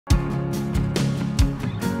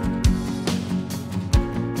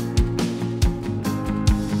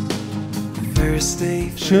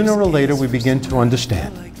Sooner or later, we begin to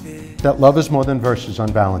understand that love is more than verses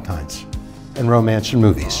on Valentine's and romance in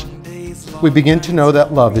movies. We begin to know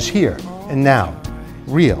that love is here and now,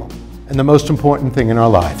 real, and the most important thing in our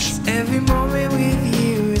lives.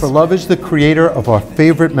 For love is the creator of our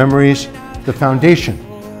favorite memories, the foundation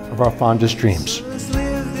of our fondest dreams.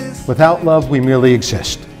 Without love, we merely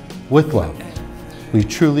exist. With love, we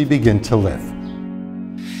truly begin to live.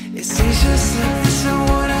 It seems just like this, I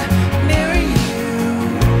wanna marry you.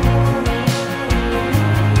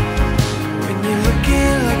 When you're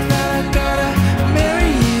looking like that, I gotta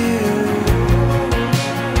marry you.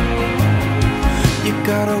 You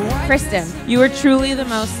gotta. Kristin, you are truly the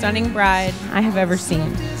most stunning bride I have ever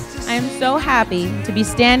seen. I am so happy to be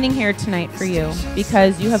standing here tonight for you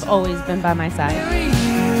because you have always been by my side.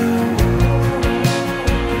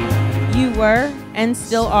 You were and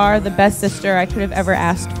still are the best sister I could have ever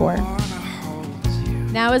asked for.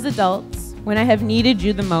 Now as adults, when I have needed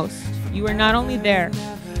you the most, you are not only there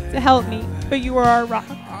to help me, but you are our rock.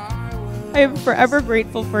 I am forever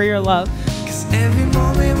grateful for your love. 'Cause every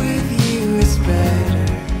moment with you is better.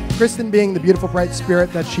 Kristin, being the beautiful, bright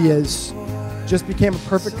spirit that she is, just became a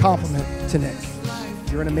perfect compliment to Nick.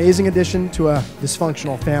 You're an amazing addition to a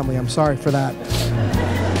dysfunctional family. I'm sorry for that.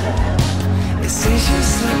 It seems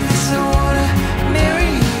just like this, I wanna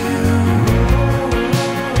marry you.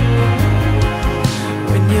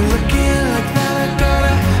 When you're looking like that, I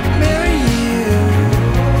gotta marry you.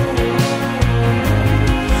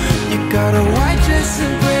 You got a white dress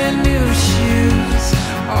and brand new shoes.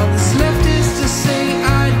 All that's left is to say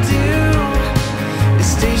I do. It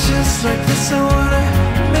stays just like this, I wanna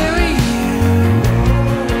marry you.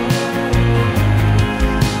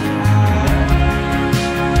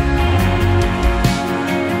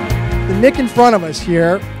 The Nick in front of us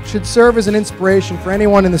here should serve as an inspiration for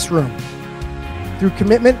anyone in this room. Through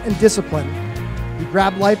commitment and discipline, he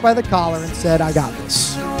grabbed life by the collar and said, I got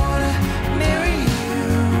this.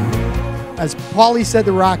 As Paulie said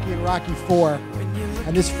to Rocky in Rocky IV,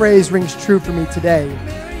 and this phrase rings true for me today,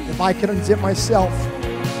 if I could unzip myself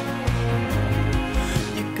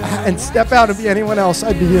and step out and be anyone else,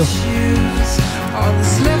 I'd be you. All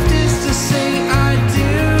that's left is to say I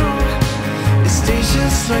do. It stays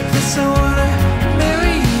just like this, I wanna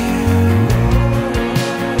marry you.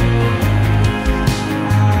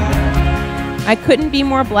 I couldn't be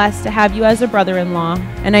more blessed to have you as a brother-in-law,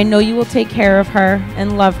 and I know you will take care of her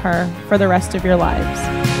and love her for the rest of your lives.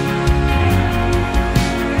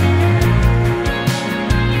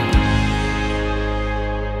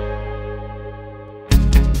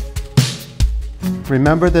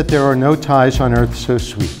 Remember that there are no ties on earth so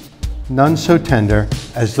sweet, none so tender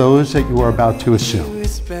as those that you are about to assume.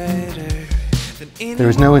 There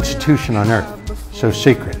is no institution on earth so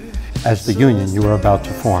sacred as the union you are about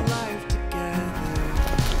to form.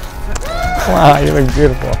 Wow, you look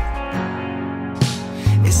beautiful.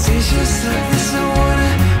 It seems just like this, I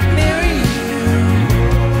wanna marry you.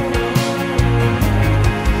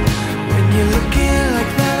 When you're looking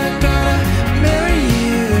like that, I gotta marry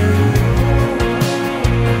you.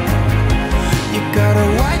 You got a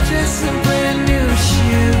white dress and brand new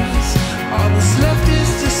shoes. All that's left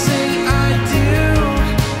is to say I do.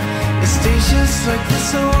 It stays just like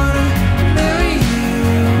this, I wanna marry you.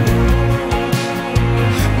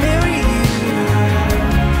 Marry you.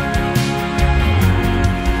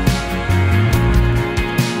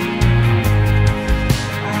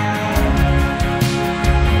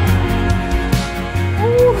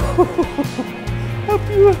 How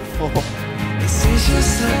beautiful. It seems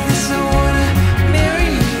just like this, I wanna marry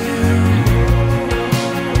you.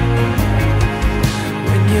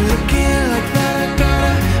 When you're looking like that, I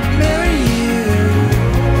gotta marry you.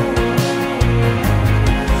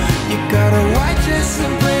 You got a white dress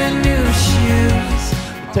and brand new shoes.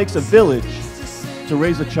 It takes a village to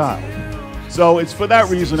raise a child. So it's for that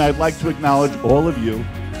reason I'd like to acknowledge all of you,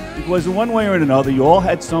 because in one way or another, you all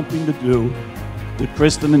had something to do with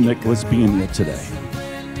Kristin and Nicholas being here today.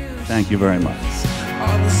 Thank you very much.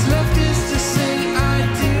 All that's left is to say I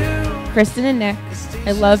do. Kristin and Nick,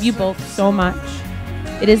 I love you both so much.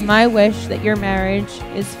 It is my wish that your marriage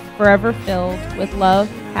is forever filled with love,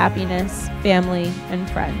 happiness, family, and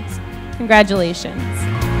friends. Congratulations.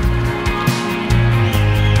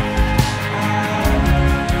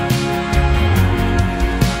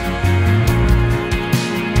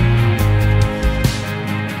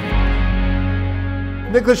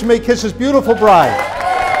 Nicholas may kiss his beautiful bride.